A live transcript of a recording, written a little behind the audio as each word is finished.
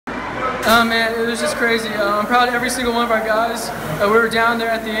Man, it was just crazy. I'm proud of every single one of our guys. We were down there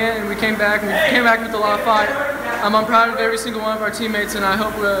at the end, and we came back. And we came back with a lot of fight. I'm proud of every single one of our teammates, and I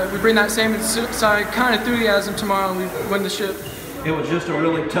hope we bring that same kind of enthusiasm tomorrow and we win the ship. It was just a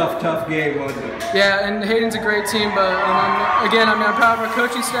really tough game, wasn't it? Yeah, and Hayden's a great team, but again, I'm proud of our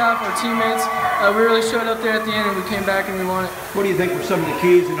coaching staff, our teammates. We really showed up there at the end, and we came back and we won it. What do you think were some of the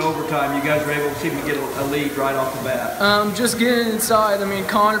keys in overtime? You guys were able to seem to get a lead right off the bat. Just getting inside.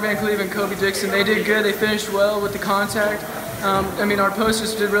 Connor Van Cleve and Kobe Dixon, they did good. They finished well with the contact. Our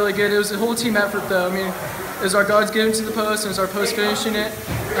posters did really good. It was a whole team effort, though. It was our guards getting to the post, and it was our post finishing it,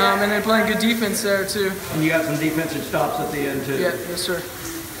 and then playing good defense there, too. And you got some defensive stops at the end, too. Yeah, yes, sir.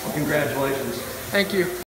 Well, congratulations. Thank you.